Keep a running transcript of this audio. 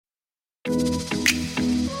Yes,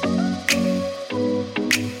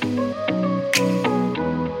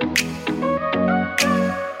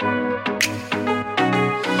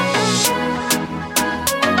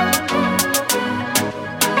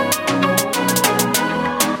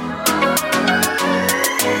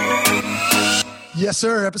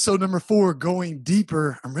 sir. Episode number 4, going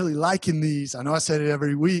deeper. I'm really liking these. I know I said it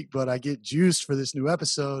every week, but I get juiced for this new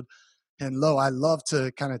episode. And Lo, I love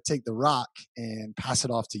to kind of take the rock and pass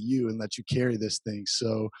it off to you and let you carry this thing.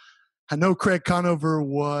 So I know Craig Conover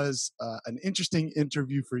was an interesting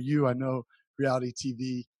interview for you. I know reality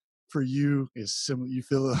TV for you is similar. You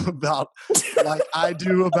feel about like I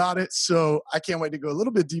do about it. So I can't wait to go a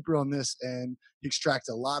little bit deeper on this and extract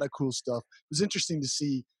a lot of cool stuff. It was interesting to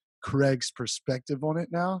see Craig's perspective on it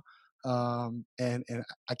now. And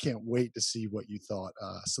I can't wait to see what you thought.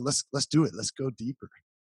 So let's do it. Let's go deeper.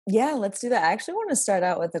 Yeah, let's do that. I actually want to start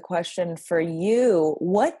out with a question for you.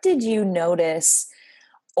 What did you notice,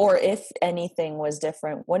 or if anything was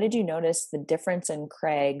different, what did you notice the difference in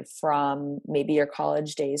Craig from maybe your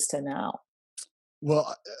college days to now?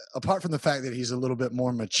 Well, apart from the fact that he's a little bit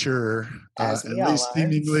more mature, As we all are.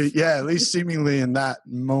 at least seemingly in that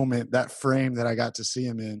moment, that frame that I got to see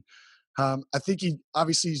him in, I think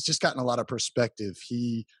he's just gotten a lot of perspective.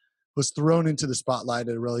 He was thrown into the spotlight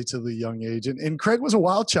at a relatively young age, and Craig was a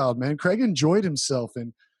wild child, man. Craig enjoyed himself,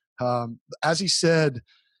 and as he said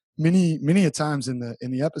many a times in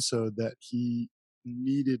the episode, that he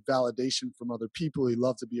needed validation from other people. He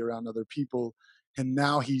loved to be around other people, and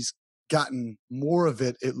now he's gotten more of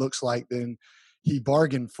it, it looks like, than he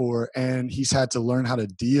bargained for, and he's had to learn how to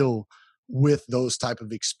deal with those type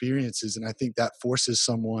of experiences. And I think that forces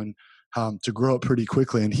someone to grow up pretty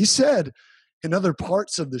quickly. And he said in other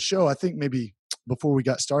parts of the show, I think maybe before we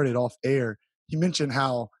got started off air, he mentioned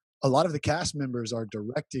how a lot of the cast members are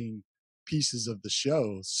directing pieces of the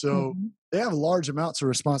show. So they have large amounts of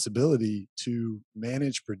responsibility to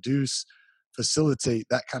manage, produce, facilitate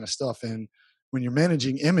that kind of stuff. And when you're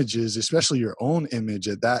managing images, especially your own image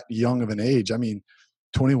at that young of an age, I mean,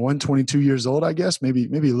 21, 22 years old, I guess, maybe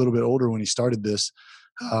a little bit older when he started this.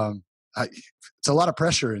 It's a lot of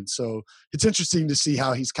pressure. And so it's interesting to see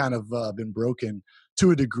how he's kind of been broken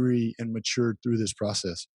to a degree and matured through this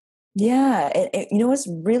process. Yeah. It's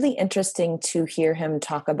really interesting to hear him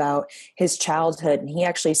talk about his childhood. And he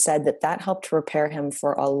actually said that helped prepare him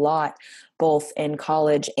for a lot, both in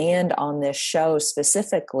college and on this show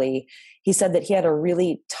specifically. He said that he had a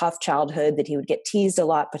really tough childhood, that he would get teased a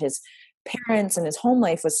lot, but his parents and his home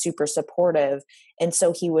life was super supportive. And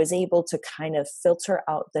so he was able to kind of filter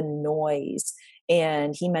out the noise.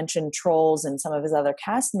 And he mentioned trolls and some of his other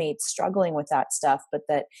castmates struggling with that stuff, but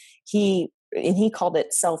that he called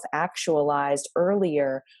it self-actualized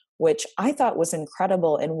earlier, which I thought was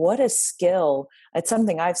incredible. And what a skill. It's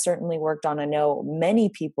something I've certainly worked on. I know many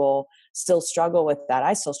people still struggle with that.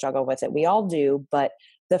 I still struggle with it. We all do. But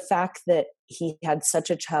the fact that he had such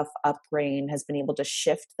a tough upbringing has been able to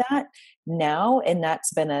shift that now. And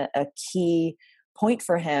that's been a key point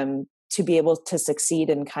for him to be able to succeed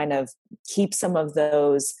and kind of keep some of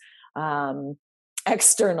those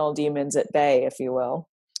external demons at bay, if you will.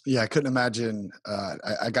 Yeah, I couldn't imagine.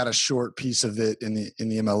 I got a short piece of it in the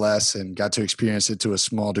MLS and got to experience it to a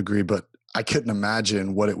small degree, but I couldn't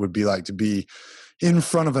imagine what it would be like to be in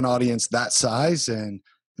front of an audience that size. And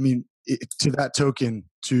I mean, to that token,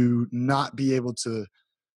 to not be able to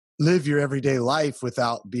live your everyday life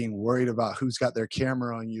without being worried about who's got their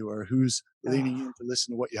camera on you or who's leaning in to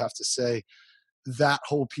listen to what you have to say. That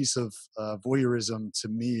whole piece of voyeurism to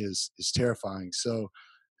me is terrifying. So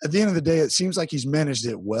at the end of the day, it seems like he's managed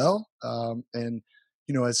it well. And,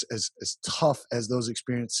 as tough as those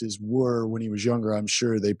experiences were when he was younger, I'm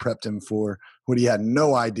sure they prepped him for what he had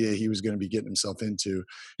no idea he was going to be getting himself into.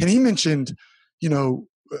 And he mentioned,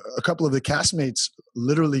 a couple of the castmates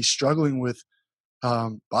literally struggling with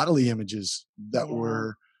bodily images that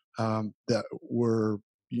were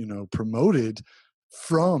promoted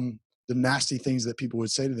from the nasty things that people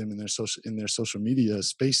would say to them in their social media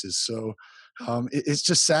spaces. So it's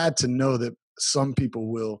just sad to know that some people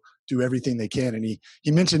will do everything they can. And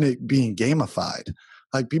he mentioned it being gamified,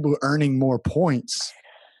 like people earning more points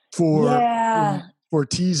for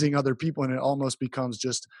teasing other people, and it almost becomes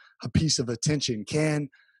just a piece of attention. Can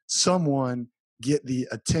someone get the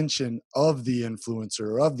attention of the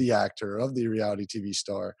influencer, of the actor, of the reality TV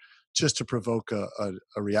star, just to provoke a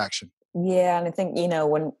reaction? Yeah, and I think,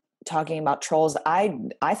 when talking about trolls, I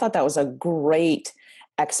thought that was a great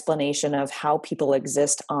explanation of how people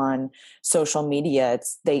exist on social media.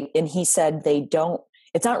 And he said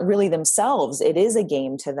it's not really themselves. It is a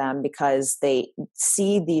game to them because they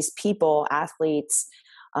see these people, athletes,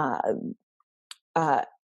 uh, uh,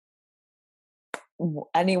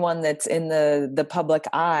 anyone that's in the public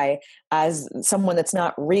eye as someone that's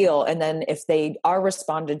not real, and then if they are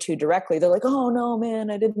responded to directly, they're like, oh no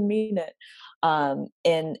man, I didn't mean it.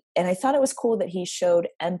 And I thought it was cool that he showed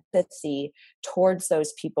empathy towards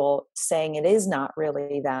those people, saying it is not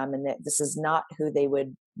really them and that this is not who they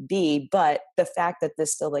would be, but the fact that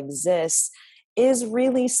this still exists is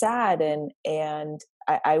really sad. And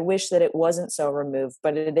I wish that it wasn't so removed,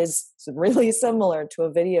 but it is really similar to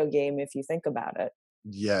a video game if you think about it.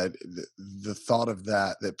 Yeah, the thought of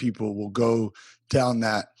that people will go down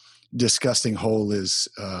that disgusting hole is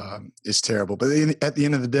terrible. But at the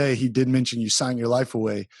end of the day, he did mention you sign your life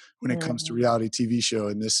away when it comes to Mhm. reality TV show,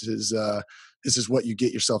 and this is what you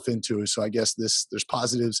get yourself into. So I guess there's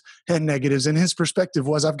positives and negatives. And his perspective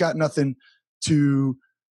was, I've got nothing to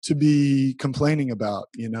be complaining about.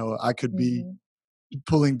 You know, I could be Mhm.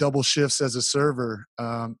 pulling double shifts as a server,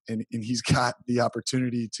 and he's got the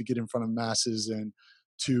opportunity to get in front of masses and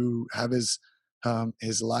to have his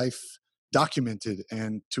life documented,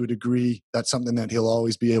 and to a degree that's something that he'll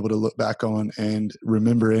always be able to look back on and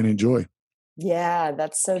remember and enjoy. Yeah,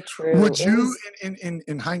 that's so true. Would It you, was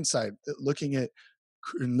in hindsight, looking at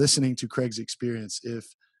and listening to Craig's experience,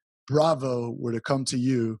 if Bravo were to come to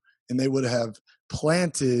you and they would have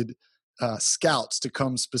planted scouts to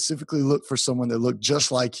come specifically look for someone that looked just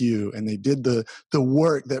like you, and they did the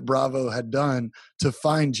work that Bravo had done to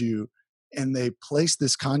find you, and they placed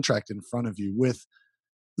this contract in front of you with,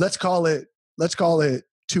 let's call it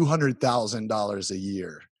 $200,000 a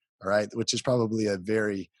year, all right, which is probably a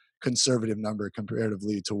very conservative number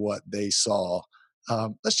comparatively to what they saw.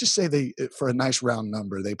 Let's just say for a nice round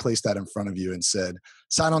number, they placed that in front of you and said,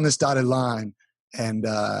 "Sign on this dotted line, and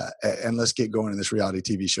let's get going in this reality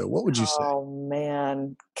TV show." What would you say? Oh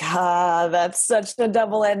man, God, that's such a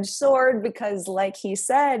double-edged sword because, like he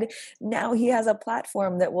said, now he has a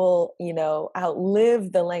platform that will,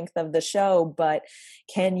 outlive the length of the show. But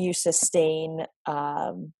can you sustain?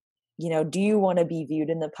 Do you want to be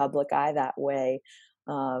viewed in the public eye that way?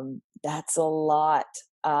 That's a lot.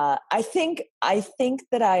 I think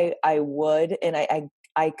that I would, and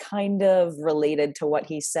I kind of related to what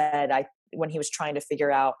he said. When he was trying to figure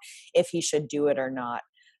out if he should do it or not,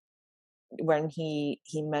 when he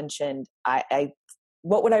mentioned, I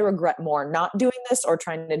what would I regret more, not doing this or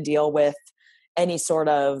trying to deal with any sort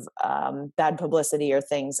of bad publicity or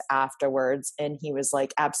things afterwards? And he was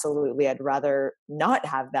like, absolutely, I'd rather not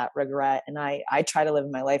have that regret. And I try to live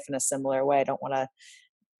my life in a similar way. I don't want to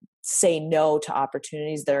say no to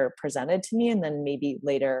opportunities that are presented to me and then maybe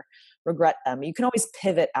later regret them. You can always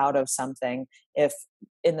pivot out of something if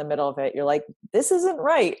in the middle of it you're like, this isn't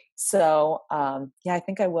right. So yeah, I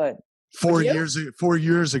think I would. Would you? 4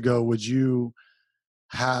 years ago, would you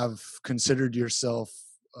have considered yourself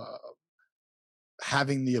uh,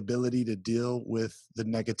 having the ability to deal with the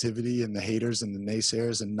negativity and the haters and the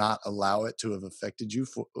naysayers and not allow it to have affected you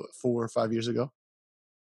 4 or 5 years ago?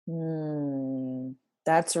 Hmm.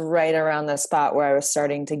 That's right around the spot where I was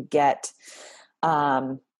starting to get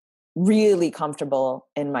um, really comfortable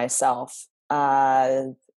in myself. I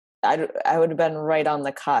would have been right on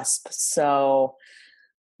the cusp. So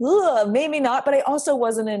maybe not, but I also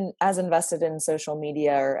wasn't as invested in social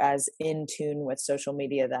media or as in tune with social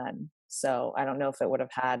media then. So I don't know if it would have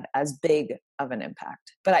had as big of an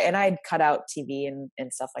impact. But I'd cut out TV and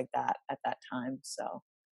stuff like that at that time. So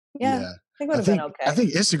yeah, Yeah. I think it would I have been think I okay.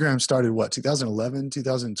 think Instagram started what, 2011,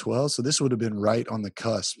 2012. So this would have been right on the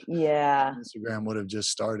cusp. Yeah. Instagram would have just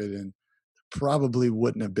started, and probably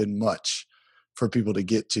wouldn't have been much for people to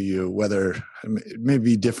get to you, whether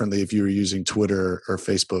maybe differently if you were using Twitter or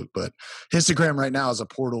Facebook. But Instagram right now is a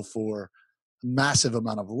portal for a massive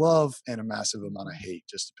amount of love and a massive amount of hate,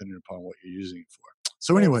 just depending upon what you're using it for.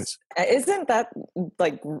 So, anyways, Isn't that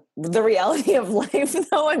like the reality of life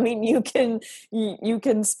though? I mean, you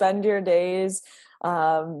can spend your days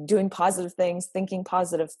doing positive things, thinking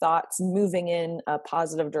positive thoughts, moving in a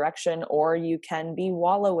positive direction, or you can be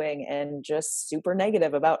wallowing and just super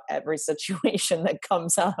negative about every situation that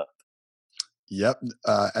comes up. yep.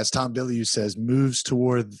 As Tom Bilyeu says, moves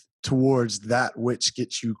towards that which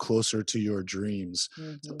gets you closer to your dreams.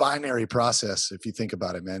 It's a Hmm. binary process if you think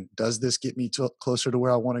about it, man. Does this get me closer to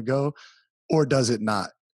where I want to go, or does it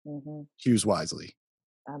not? Hmm. Choose wisely.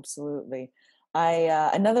 Absolutely.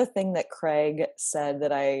 Another thing that Craig said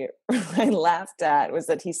that I I laughed at was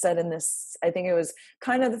that he said in this, I think it was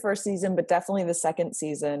kind of the first season, but definitely the second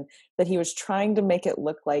season, that he was trying to make it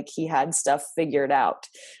look like he had stuff figured out.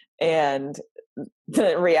 And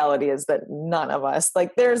the reality is that none of us,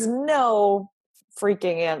 like, there's no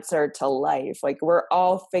freaking answer to life. Like we're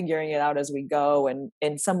all figuring it out as we go.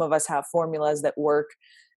 And some of us have formulas that work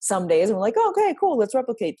some days and we're like, oh, okay, cool, let's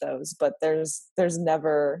replicate those. But there's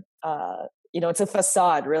never, it's a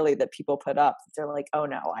facade really that people put up. They're like, oh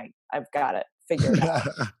no, I've got it figured out.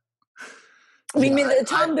 I mean, Yeah, the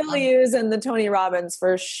Tom Bilyeu's and the Tony Robbins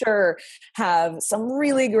for sure have some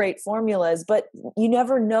really great formulas, but you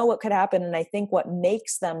never know what could happen. And I think what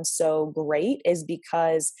makes them so great is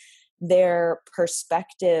because their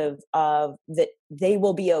perspective of that they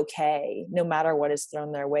will be okay no matter what is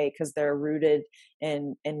thrown their way, because they're rooted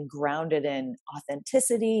and grounded in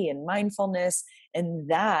authenticity and mindfulness. And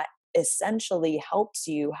that essentially helps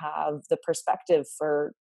you have the perspective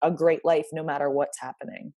for a great life no matter what's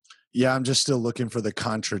happening. Yeah, I'm just still looking for the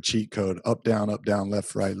contra cheat code. Up, down,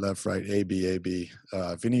 left, right, A, B, A, B.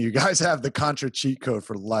 If any of you guys have the contra cheat code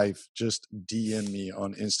for life, just DM me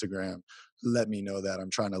on Instagram. Let me know that. I'm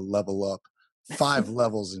trying to level up 5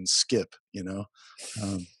 levels and skip,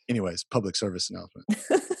 anyways, public service announcement.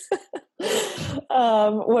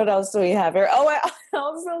 What else do we have here? Oh, I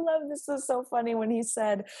also love, this is so funny when he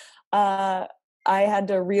said, I had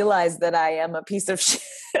to realize that I am a piece of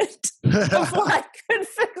shit before I could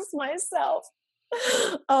fix myself.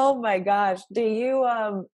 Oh my gosh. Do you,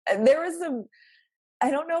 there was I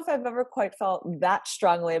don't know if I've ever quite felt that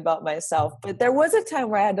strongly about myself, but there was a time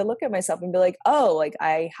where I had to look at myself and be like, oh, like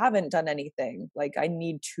I haven't done anything. Like I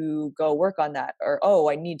need to go work on that, or, oh,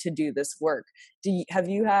 I need to do this work. Have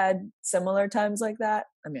you had similar times like that?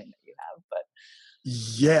 I mean, you have, but.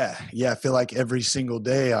 Yeah. I feel like every single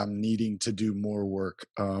day I'm needing to do more work.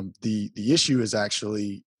 The issue is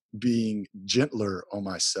actually being gentler on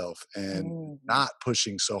myself and not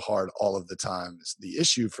pushing so hard all of the time. The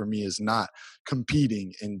issue for me is not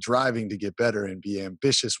competing and driving to get better and be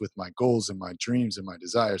ambitious with my goals and my dreams and my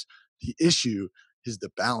desires. The issue is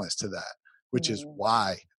the balance to that, which is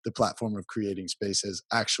why the platform of Creating Space has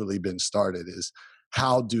actually been started. Is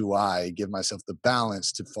how do I give myself the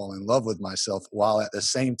balance to fall in love with myself while at the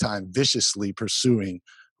same time viciously pursuing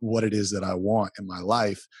what it is that I want in my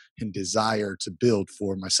life and desire to build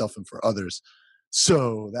for myself and for others.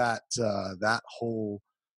 So that whole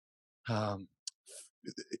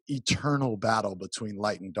eternal battle between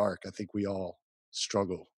light and dark, I think we all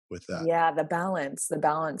struggle with that. Yeah, the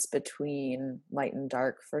balance between light and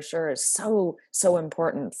dark for sure is so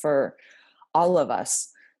important for all of us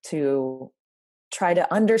to try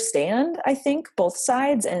to understand, I think, both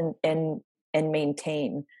sides and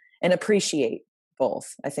maintain and appreciate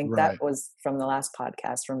both. I think that Right. was from the last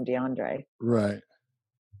podcast from DeAndre. Right.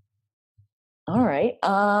 All right.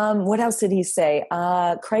 What else did he say?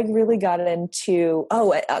 Craig really got into,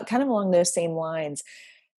 kind of along those same lines,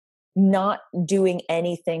 not doing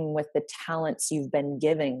anything with the talents you've been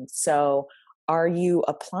giving. So are you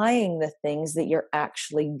applying the things that you're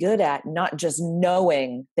actually good at, not just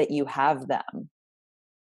knowing that you have them?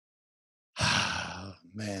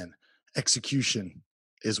 Man, execution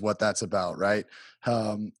is what that's about, right?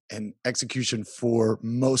 And execution for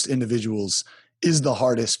most individuals is the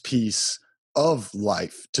hardest piece of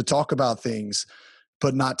life. To talk about things,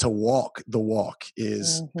 but not to walk the walk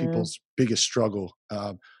is people's biggest struggle.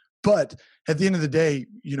 But at the end of the day,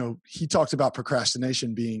 he talked about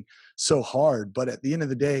procrastination being so hard. But at the end of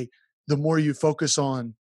the day, the more you focus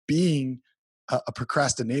on being a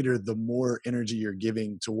procrastinator, the more energy you're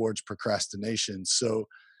giving towards procrastination. So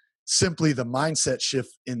simply the mindset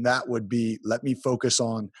shift in that would be, let me focus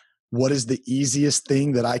on what is the easiest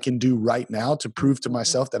thing that I can do right now to prove to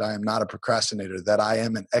myself that I am not a procrastinator, that I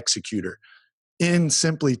am an executor. In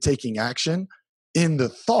simply taking action, in the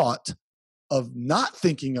thought of not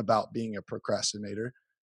thinking about being a procrastinator,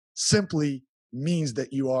 simply means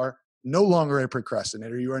that you are no longer a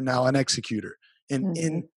procrastinator. You are now an executor. And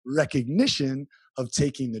in recognition of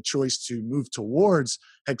taking the choice to move towards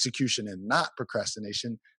execution and not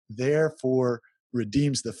procrastination, therefore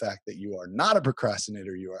redeems the fact that you are not a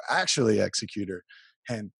procrastinator, you are actually an executor.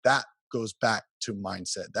 And that goes back to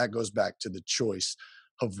mindset. That goes back to the choice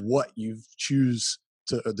of what you choose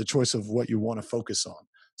to, the choice of what you want to focus on.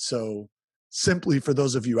 So simply for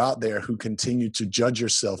those of you out there who continue to judge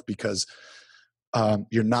yourself because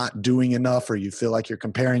you're not doing enough or you feel like you're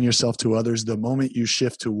comparing yourself to others, the moment you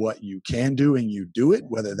shift to what you can do and you do it,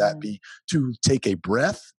 whether that be to take a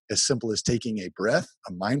breath, as simple as taking a breath,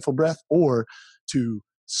 a mindful breath, or to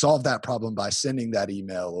solve that problem by sending that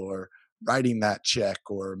email or writing that check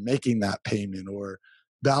or making that payment or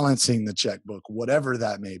balancing the checkbook, whatever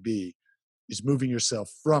that may be, is moving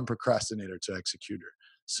yourself from procrastinator to executor.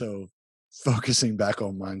 So focusing back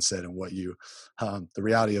on mindset and what you, the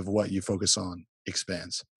reality of what you focus on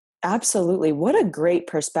expands. Absolutely. What a great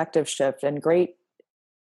perspective shift and great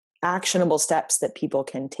actionable steps that people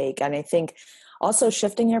can take. And I think also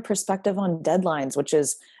shifting your perspective on deadlines, which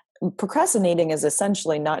is procrastinating is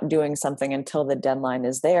essentially not doing something until the deadline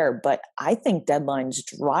is there. But I think deadlines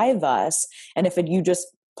drive us. And if you just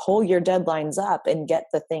pull your deadlines up and get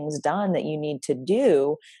the things done that you need to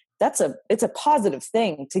do, it's a positive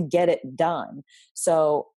thing to get it done.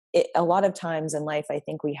 So a lot of times in life, I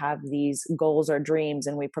think we have these goals or dreams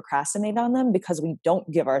and we procrastinate on them because we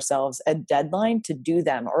don't give ourselves a deadline to do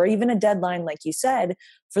them, or even a deadline, like you said,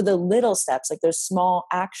 for the little steps, like those small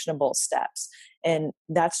actionable steps. And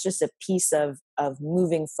that's just a piece of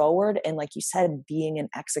moving forward. And like you said, being an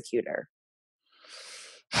executor.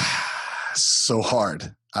 So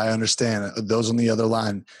hard. I understand those on the other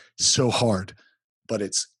line. So hard, but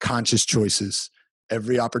it's conscious choices.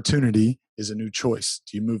 Every opportunity is a new choice.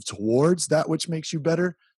 Do you move towards that which makes you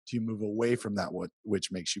better? Do you move away from that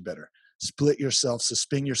which makes you better? Split yourself,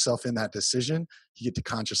 suspend yourself in that decision. You get to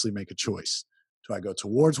consciously make a choice. Do I go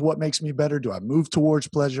towards what makes me better? Do I move towards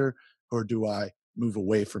pleasure? Or do I move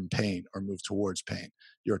away from pain or move towards pain?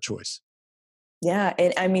 Your choice. Yeah.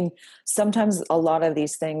 And I mean, sometimes a lot of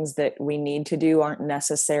these things that we need to do aren't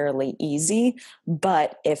necessarily easy,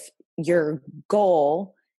 but if your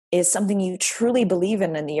goal is something you truly believe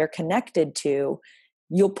in and that you're connected to,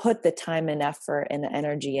 you'll put the time and effort and the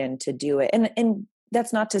energy in to do it. And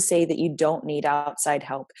that's not to say that you don't need outside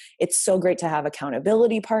help. It's so great to have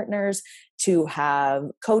accountability partners, to have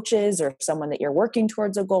coaches or someone that you're working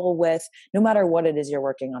towards a goal with, no matter what it is you're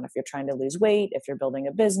working on. If you're trying to lose weight, if you're building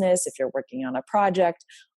a business, if you're working on a project,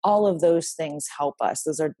 all of those things help us.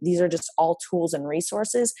 These are just all tools and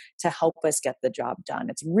resources to help us get the job done.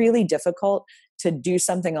 It's really difficult to do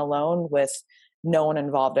something alone with no one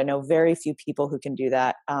involved. I know very few people who can do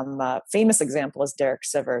that. A famous example is Derek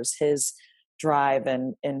Sivers. His drive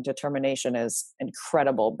and determination is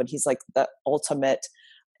incredible, but he's like the ultimate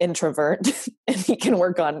introvert and he can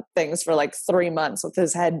work on things for like 3 months with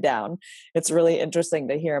his head down. It's really interesting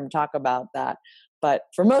to hear him talk about that. But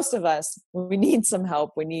for most of us, we need some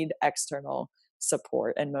help. We need external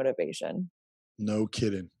support and motivation. No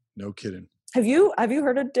kidding. No kidding. Have you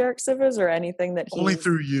heard of Derek Sivers or anything that Only he's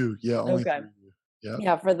through you. Yeah, only okay? through you. Yeah.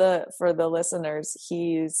 Yeah, for the listeners,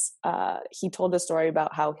 he told a story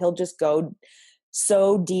about how he'll just go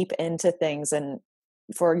so deep into things. And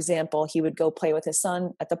for example, he would go play with his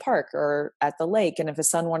son at the park or at the lake, and if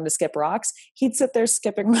his son wanted to skip rocks, he'd sit there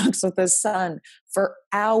skipping rocks with his son for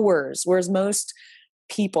hours, whereas most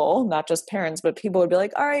people, not just parents, but people would be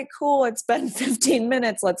like, all right, cool, it's been 15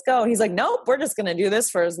 minutes, let's go. He's like, nope, we're just going to do this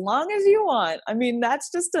for as long as you want. I mean,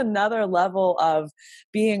 that's just another level of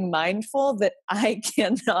being mindful that I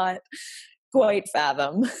cannot quite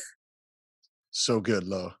fathom. So good,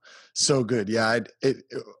 Lo. So good. Yeah,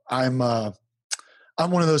 I'm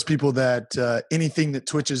one of those people that anything that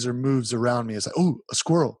twitches or moves around me is like, oh, a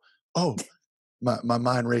squirrel. Oh, my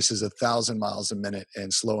mind races 1,000 miles a minute,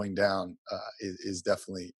 and slowing down is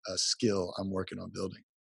definitely a skill I'm working on building.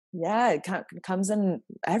 Yeah, it comes in.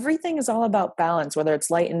 Everything is all about balance, whether it's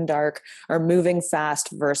light and dark or moving fast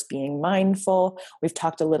versus being mindful. We've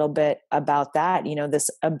talked a little bit about that, this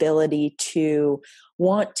ability to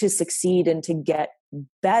want to succeed and to get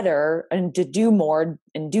better and to do more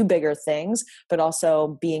and do bigger things, but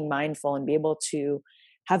also being mindful and be able to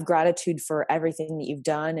have gratitude for everything that you've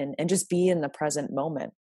done and just be in the present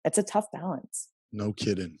moment. It's a tough balance. No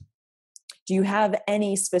kidding. Do you have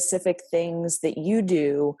any specific things that you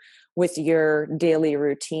do with your daily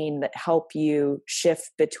routine that help you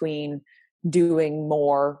shift between doing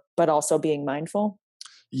more, but also being mindful?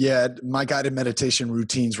 Yeah, my guided meditation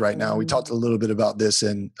routines right now, we talked a little bit about this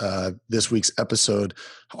in this week's episode,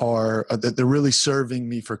 are that they're really serving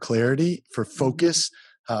me for clarity, for focus,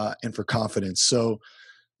 and for confidence. So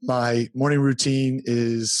my morning routine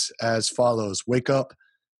is as follows. Wake up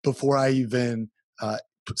before I even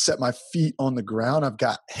set my feet on the ground. I've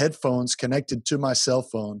got headphones connected to my cell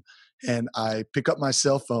phone, and I pick up my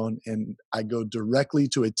cell phone and I go directly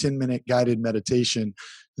to a 10-minute guided meditation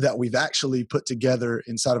that we've actually put together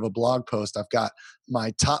inside of a blog post. I've got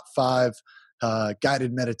my top 5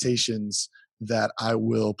 guided meditations that I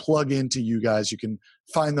will plug into you guys. You can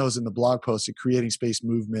find those in the blog post at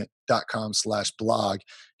creatingspacemovement.com/blog.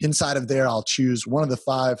 Inside of there, I'll choose one of the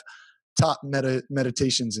 5 top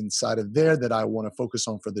meditations inside of there that I want to focus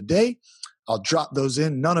on for the day. I'll drop those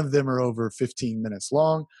in. None of them are over 15 minutes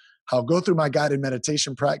long. I'll go through my guided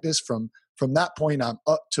meditation practice. From that point, I'm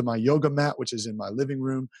up to my yoga mat, which is in my living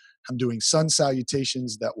room. I'm doing sun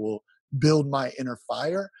salutations that will build my inner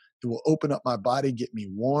fire. It will open up my body, get me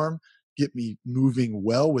warm, get me moving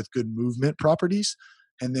well with good movement properties.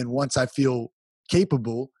 And then once I feel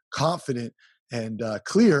capable, confident, and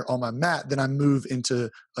clear on my mat, then I move into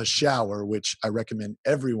a shower, which I recommend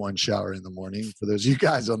everyone shower in the morning for those of you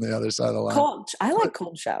guys on the other side of the line. Cold. I like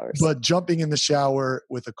cold showers. But jumping in the shower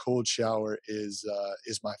with a cold shower is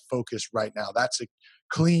my focus right now. That's a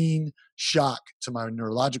clean shock to my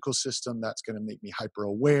neurological system. That's going to make me hyper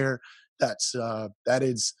aware. That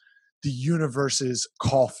is the universe's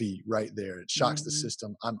coffee right there. It shocks the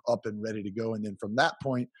system. I'm up and ready to go. And then from that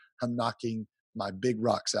point, I'm knocking my big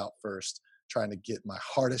rocks out first, trying to get my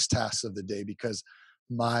hardest tasks of the day, because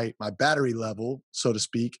my battery level, so to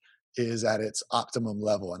speak, is at its optimum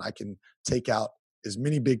level, and I can take out as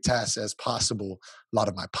many big tasks as possible. A lot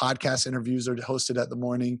of my podcast interviews are hosted at the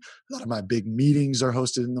morning. A lot of my big meetings are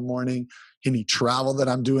hosted in the morning. Any travel that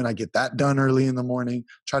I'm doing, I get that done early in the morning.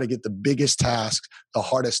 Try to get the biggest tasks, the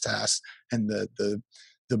hardest tasks, and the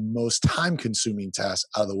most time-consuming tasks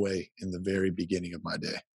out of the way in the very beginning of my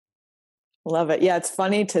day. Love it. Yeah, it's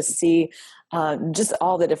funny to see just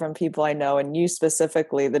all the different people I know, and you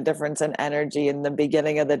specifically, the difference in energy in the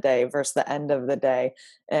beginning of the day versus the end of the day.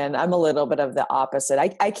 And I'm a little bit of the opposite.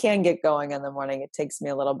 I can get going in the morning. It takes me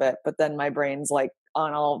a little bit, but then my brain's like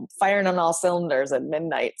firing on all cylinders at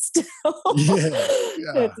midnight still.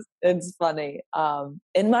 Yeah. It's funny.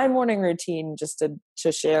 In my morning routine, just to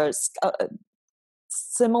share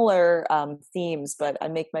similar themes, but I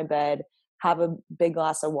make my bed, have a big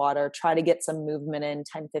glass of water, try to get some movement in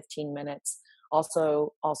 10, 15 minutes.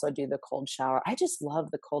 Also do the cold shower. I just love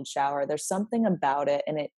the cold shower. There's something about it,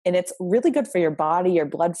 and it's really good for your body, your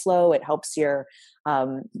blood flow. It helps your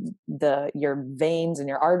veins and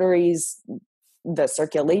your arteries, the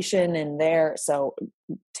circulation in there. So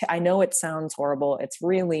I know it sounds horrible. It's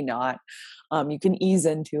really not. You can ease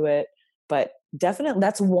into it, but definitely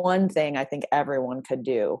that's one thing I think everyone could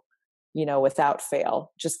do, without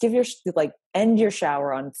fail. Just end your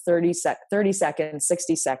shower on 30 seconds,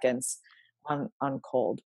 60 seconds on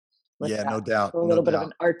cold. Yeah, no doubt. A little bit of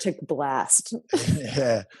an Arctic blast.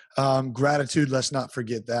 Yeah. Gratitude. Let's not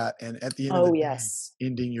forget that. And at the end of the day,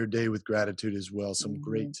 ending your day with gratitude as well. Some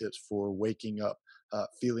great tips for waking up,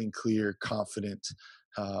 feeling clear, confident,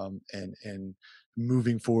 and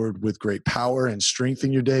moving forward with great power and strength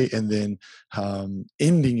in your day. And then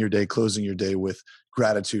ending your day, closing your day with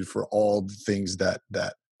gratitude for all the things that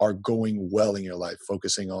are going well in your life,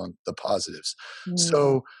 focusing on the positives.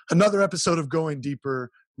 So another episode of Going Deeper.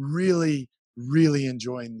 Really, really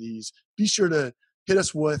enjoying these. Be sure to hit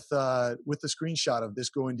us with the screenshot of this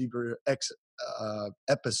Going Deeper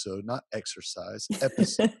episode, not exercise,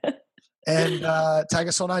 episode. And tag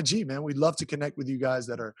us on IG, man. We'd love to connect with you guys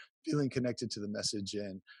that are feeling connected to the message,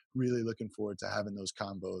 and really looking forward to having those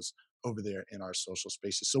combos over there in our social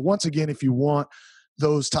spaces. So once again, if you want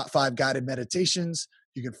those top 5 guided meditations,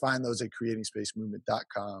 you can find those at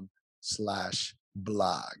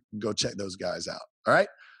creatingspacemovement.com/blog. Go check those guys out. All right.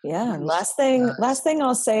 Yeah. And last thing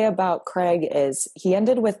I'll say about Craig is he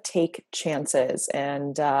ended with take chances.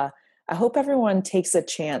 And I hope everyone takes a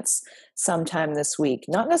chance sometime this week.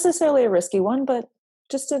 Not necessarily a risky one, but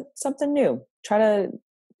just something new. Try to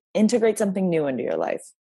integrate something new into your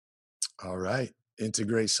life. All right.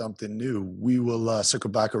 Integrate something new. We will circle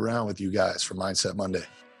back around with you guys for Mindset Monday.